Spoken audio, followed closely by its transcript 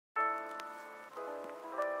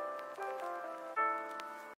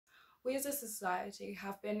we as a society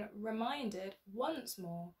have been reminded once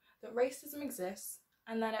more that racism exists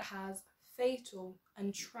and that it has fatal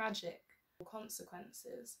and tragic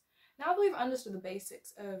consequences. Now that we've understood the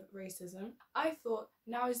basics of racism, I thought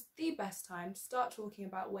now is the best time to start talking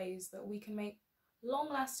about ways that we can make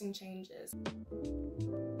long-lasting changes.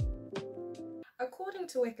 According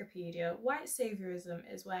to Wikipedia, white saviorism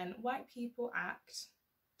is when white people act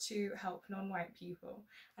to help non-white people,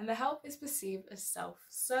 and the help is perceived as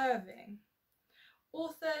self-serving.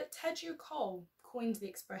 Author Teju Cole coined the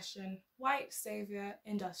expression white saviour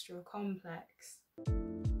industrial complex.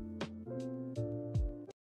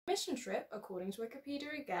 Mission trip, according to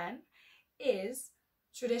Wikipedia again, is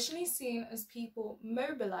traditionally seen as people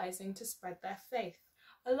mobilising to spread their faith,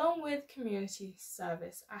 along with community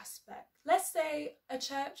service aspect. Let's say a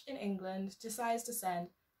church in England decides to send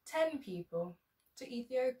 10 people to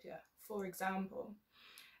Ethiopia, for example.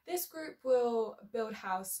 This group will build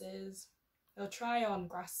houses, they'll try on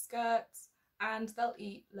grass skirts, and they'll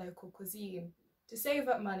eat local cuisine. To save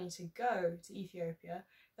up money to go to Ethiopia,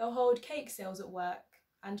 they'll hold cake sales at work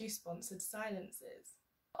and do sponsored silences.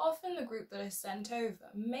 Often the group that is sent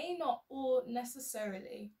over may not all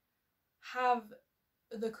necessarily have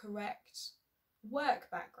the correct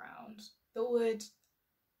work background that would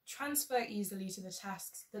transfer easily to the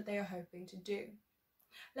tasks that they are hoping to do.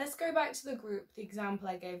 Let's go back to the example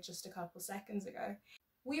I gave just a couple seconds ago.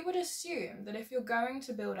 We would assume that if you're going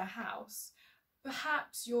to build a house,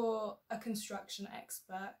 perhaps you're a construction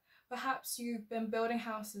expert, perhaps you've been building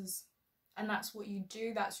houses and that's what you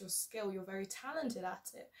do, that's your skill, you're very talented at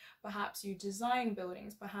it. Perhaps you design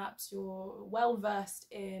buildings, perhaps you're well versed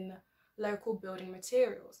in local building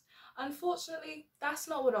materials. Unfortunately, that's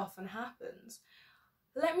not what often happens.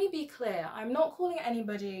 Let me be clear, I'm not calling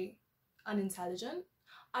anybody unintelligent.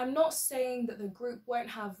 I'm not saying that the group won't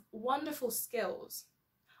have wonderful skills.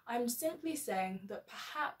 I'm simply saying that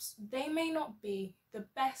perhaps they may not be the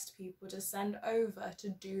best people to send over to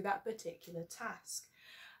do that particular task.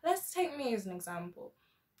 Let's take me as an example.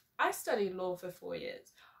 I studied law for 4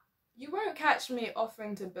 years. You won't catch me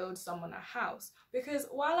offering to build someone a house, because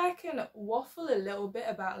while I can waffle a little bit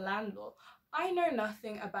about land law, I know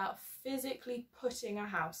nothing about physically putting a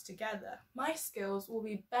house together. My skills will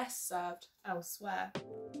be best served elsewhere.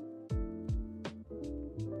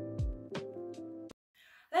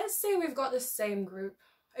 Let's say we've got the same group,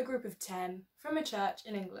 a group of 10 from a church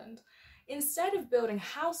in England. Instead of building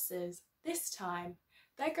houses, this time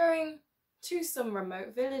they're going to some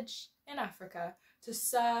remote village in Africa to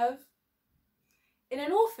serve in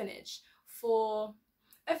an orphanage for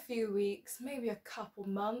a few weeks, maybe a couple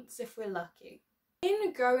months if we're lucky.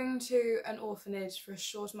 In going to an orphanage for a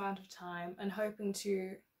short amount of time and hoping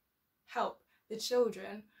to help the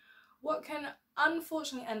children, what can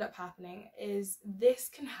unfortunately end up happening is this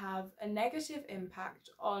can have a negative impact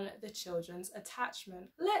on the children's attachment.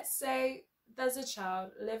 Let's say there's a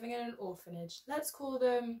child living in an orphanage. Let's call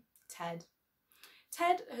them Ted.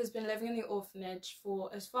 Ted has been living in the orphanage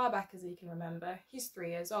for as far back as he can remember. He's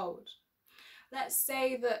 3 years old. Let's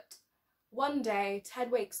say that one day Ted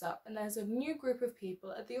wakes up and there's a new group of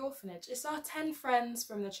people at the orphanage. It's our 10 friends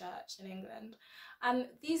from the church in England. And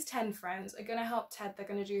these 10 friends are going to help Ted. They're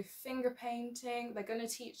going to do finger painting. They're going to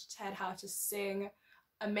teach Ted how to sing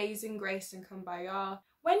Amazing Grace and Kumbaya.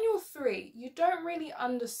 When you're 3, you don't really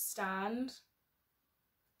understand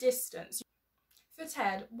distance. For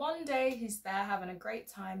Ted, one day he's there having a great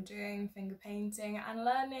time doing finger painting and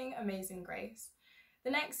learning Amazing Grace.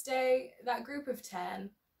 The next day, that group of 10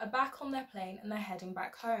 are back on their plane and they're heading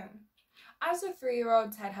back home. As a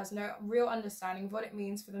 3-year-old, Ted has no real understanding of what it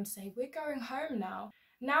means for them to say, we're going home now.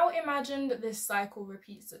 Now imagine that this cycle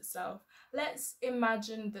repeats itself. Let's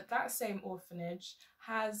imagine that that same orphanage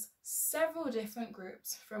has several different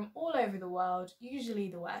groups from all over the world, usually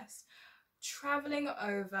the West, travelling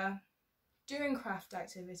over, doing craft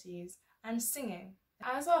activities and singing.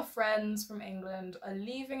 As our friends from England are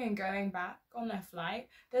leaving and going back on their flight,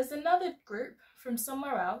 there's another group from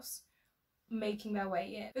somewhere else making their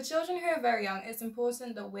way in. For children who are very young, it's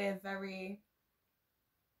important that we're very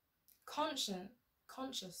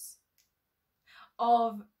conscious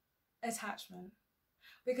of attachment,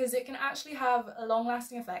 because it can actually have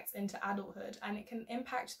long-lasting effects into adulthood and it can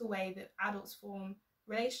impact the way that adults form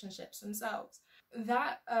relationships themselves.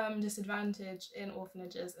 That disadvantage in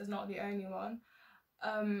orphanages is not the only one.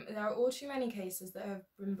 There are all too many cases that have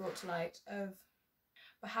been brought to light of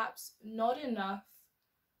perhaps not enough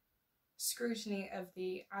scrutiny of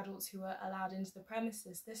the adults who are allowed into the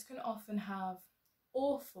premises. This can often have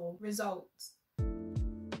awful results.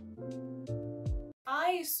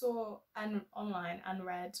 I saw online and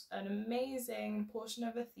read an amazing portion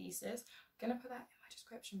of a thesis. I'm gonna put that in my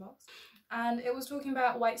description box. And it was talking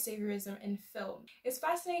about white saviorism in film. It's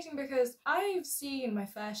fascinating because I've seen my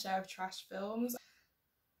fair share of trash films,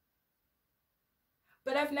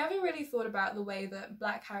 but I've never really thought about the way that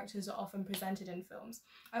black characters are often presented in films.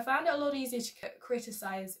 I found it a lot easier to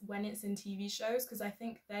criticise when it's in TV shows, because I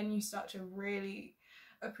think then you start to really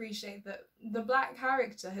appreciate that the black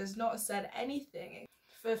character has not said anything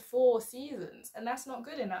for 4 seasons, and that's not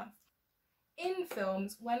good enough. In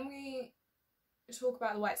films, when we talk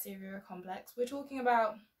about the white saviour complex, we're talking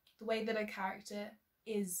about the way that a character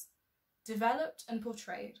is developed and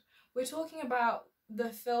portrayed. We're talking about the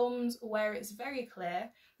films where it's very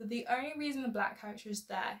clear that the only reason the black character is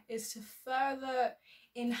there is to further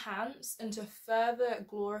enhance and to further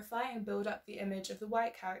glorify and build up the image of the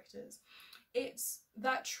white characters. It's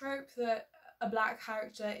that trope that a black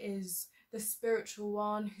character is the spiritual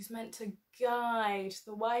one who's meant to guide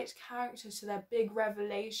the white character to their big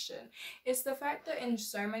revelation. It's the fact that in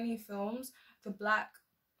so many films, the black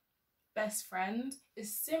best friend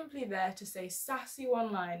is simply there to say sassy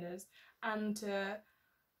one-liners and to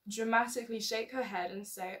dramatically shake her head and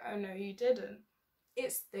say, oh no, you didn't.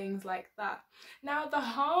 It's things like that. Now, the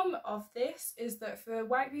harm of this is that for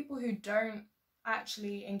white people who don't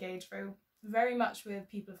actually engage very much with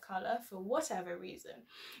people of colour for whatever reason,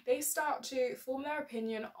 they start to form their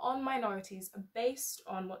opinion on minorities based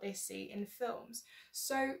on what they see in films.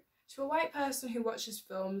 So to a white person who watches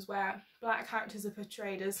films where black characters are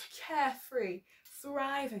portrayed as carefree,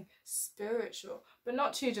 thriving, spiritual, but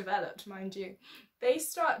not too developed, mind you, they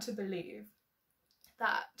start to believe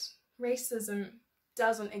that racism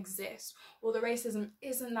doesn't exist, or the racism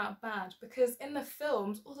isn't that bad, because in the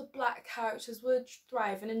films all the black characters were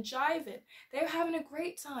thriving and jiving. They were having a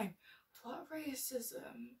great time. What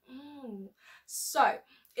racism? So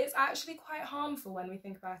it's actually quite harmful when we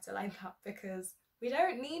think about it like that, because we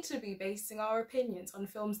don't need to be basing our opinions on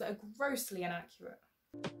films that are grossly inaccurate.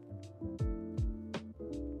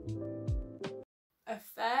 A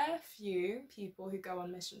fair few people who go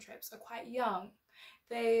on mission trips are quite young.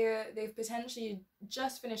 They've potentially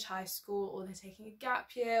just finished high school, or they're taking a gap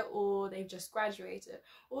year, or they've just graduated.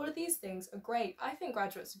 All of these things are great. I think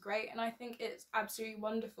graduates are great, and I think it's absolutely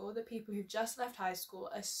wonderful that people who've just left high school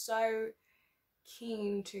are so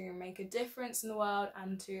keen to make a difference in the world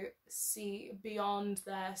and to see beyond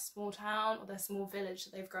their small town or their small village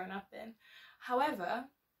that they've grown up in. However,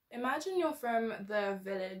 imagine you're from the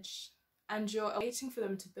village and you're waiting for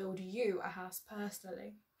them to build you a house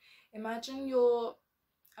personally. Imagine you're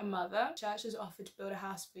a mother, church has offered to build a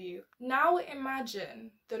house for you. Now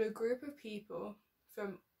imagine that a group of people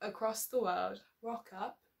from across the world rock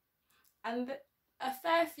up, and a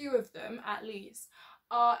fair few of them at least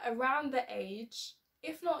are around the age,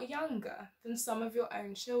 if not younger, than some of your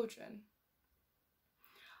own children.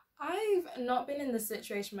 I've not been in this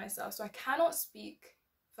situation myself, so I cannot speak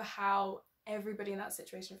for how everybody in that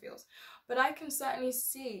situation feels, but I can certainly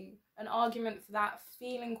see an argument for that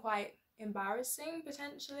feeling quite embarrassing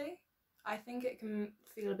potentially. I think it can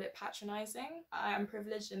feel a bit patronising. I am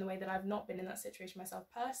privileged in the way that I've not been in that situation myself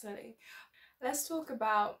personally. Let's talk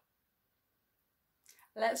about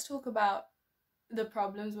the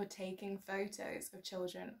problems with taking photos of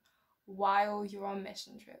children while you're on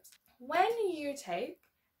mission trips. When you take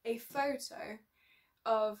a photo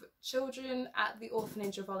of children at the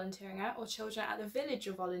orphanage you're volunteering at, or children at the village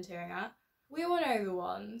you're volunteering at, we all know the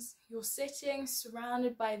ones. You're sitting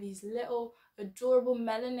surrounded by these little adorable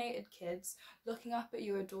melanated kids looking up at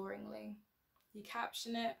you adoringly. You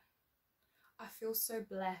caption it, I feel so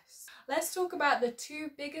blessed. Let's talk about the 2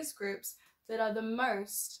 biggest groups that are the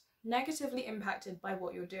most negatively impacted by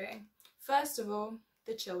what you're doing. First of all,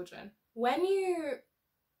 the children. When you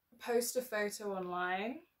post a photo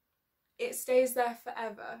online, it stays there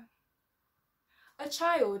forever. A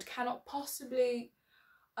child cannot possibly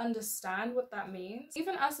understand what that means.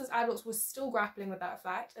 Even us as adults, we're still grappling with that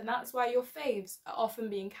fact, and that's why your faves are often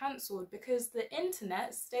being cancelled, because the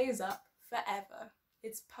internet stays up forever.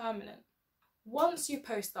 It's permanent. Once you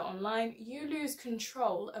post that online, you lose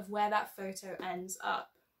control of where that photo ends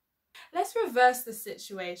up. Let's reverse the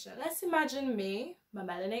situation. Let's imagine me, my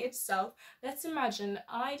melanated self, let's imagine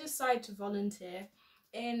I decide to volunteer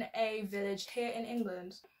in a village here in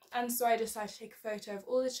England. And so I decide to take a photo of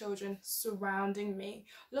all the children surrounding me,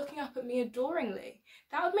 looking up at me adoringly.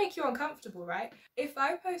 That would make you uncomfortable, right? If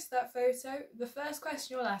I post that photo, the first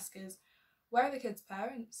question you'll ask is, where are the kids'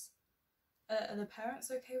 parents? Are the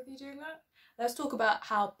parents okay with you doing that? Let's talk about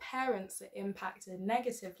how parents are impacted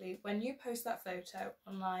negatively when you post that photo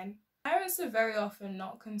online. Parents are very often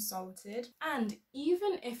not consulted, and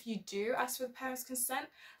even if you do ask for the parents' consent,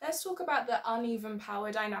 let's talk about the uneven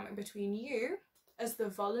power dynamic between you as the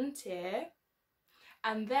volunteer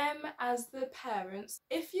and them as the parents.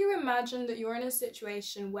 If you imagine that you're in a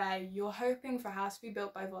situation where you're hoping for a house to be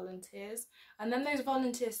built by volunteers, and then those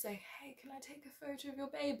volunteers say, hey, can I take a photo of your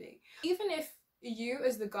baby? Even if you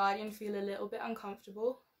as the guardian feel a little bit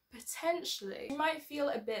uncomfortable, potentially you might feel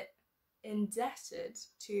a bit indebted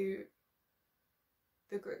to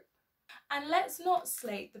the group. And let's not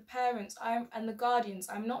slate the parents and the guardians.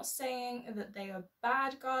 I'm not saying that they are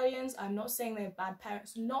bad guardians, I'm not saying they're bad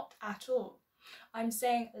parents, not at all. I'm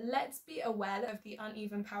saying let's be aware of the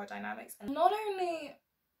uneven power dynamics. And not only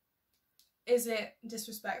is it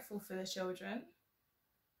disrespectful for the children,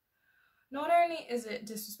 not only is it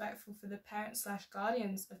disrespectful for the parents /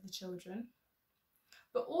 guardians of the children,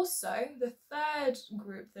 but also the third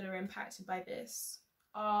group that are impacted by this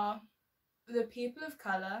are the people of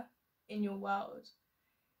colour in your world.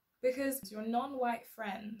 Because your non-white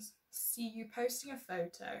friends see you posting a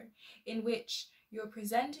photo in which you're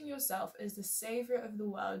presenting yourself as the saviour of the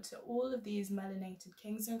world to all of these melanated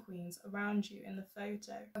kings and queens around you in the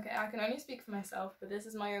photo. Okay, I can only speak for myself, but this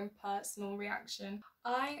is my own personal reaction.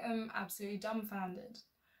 I am absolutely dumbfounded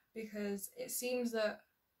because it seems that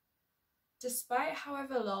despite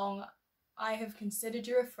however long I have considered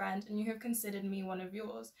you a friend and you have considered me one of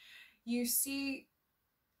yours, you see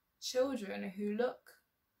children who look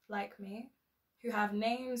like me, who have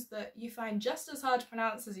names that you find just as hard to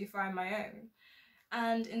pronounce as you find my own.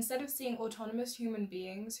 And instead of seeing autonomous human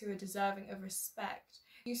beings who are deserving of respect,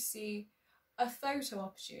 you see a photo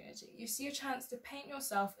opportunity. You see a chance to paint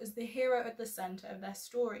yourself as the hero at the centre of their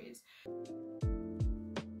stories.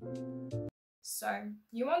 So,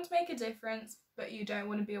 you want to make a difference, but you don't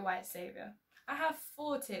want to be a white saviour. I have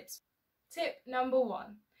 4 tips. Tip number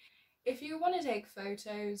 1. If you want to take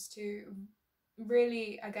photos to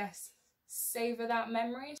really, I guess, savour that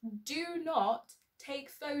memory, do not take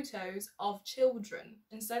photos of children.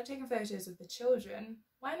 Instead of taking photos of the children,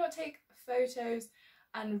 why not take photos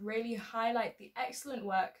and really highlight the excellent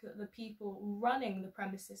work that the people running the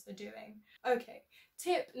premises are doing? Okay,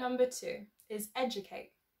 tip number 2 is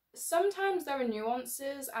educate. Sometimes there are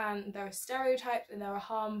nuances and there are stereotypes and there are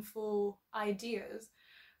harmful ideas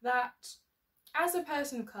that, as a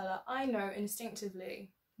person of colour, I know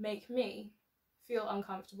instinctively make me feel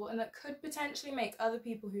uncomfortable and that could potentially make other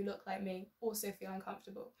people who look like me also feel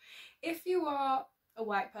uncomfortable. If you are a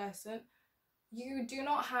white person, you do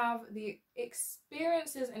not have the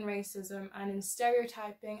experiences in racism and in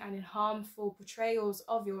stereotyping and in harmful portrayals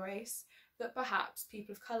of your race that perhaps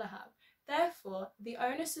people of colour have. Therefore, the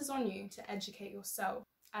onus is on you to educate yourself.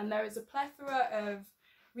 And there is a plethora of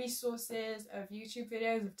resources, of YouTube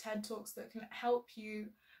videos, of TED Talks that can help you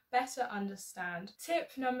better understand.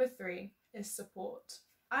 Tip number 3 is support.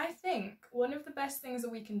 I think one of the best things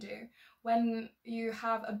that we can do when you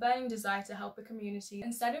have a burning desire to help a community,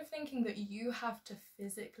 instead of thinking that you have to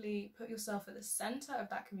physically put yourself at the centre of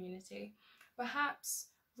that community, perhaps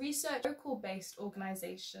research local-based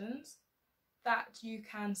organisations that you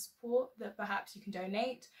can support, that perhaps you can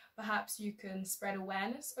donate, perhaps you can spread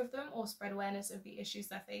awareness of them or spread awareness of the issues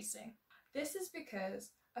they're facing. This is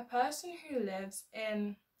because a person who lives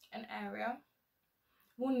in an area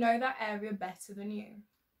will know that area better than you.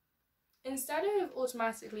 Instead of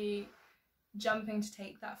automatically jumping to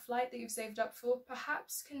take that flight that you've saved up for,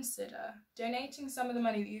 perhaps consider donating some of the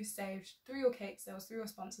money that you've saved through your cake sales, through your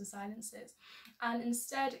sponsor silences, and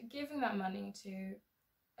instead giving that money to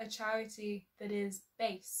a charity that is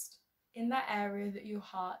based in that area that your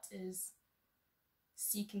heart is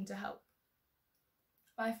seeking to help.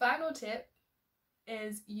 My final tip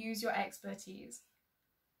is use your expertise.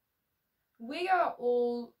 We are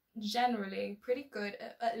all generally pretty good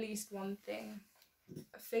at least one thing.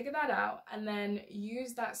 Figure that out and then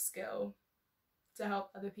use that skill to help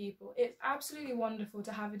other people. It's absolutely wonderful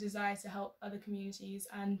to have a desire to help other communities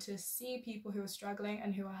and to see people who are struggling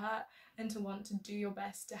and who are hurt and to want to do your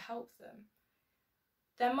best to help them.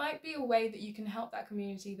 There might be a way that you can help that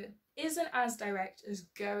community that isn't as direct as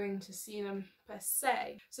going to see them per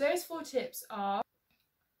se. So those 4 tips are: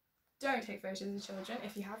 don't take photos of children.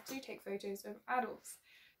 If you have to, take photos of adults.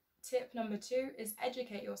 Tip number 2 is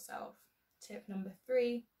educate yourself. Tip number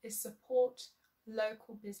 3 is support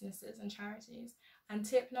local businesses and charities. And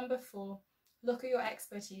tip number 4, look at your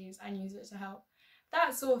expertise and use it to help.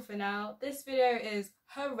 That's all for now. This video is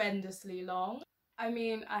horrendously long. I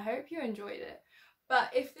mean, I hope you enjoyed it. But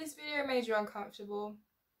if this video made you uncomfortable,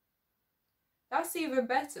 that's even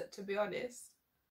better, to be honest.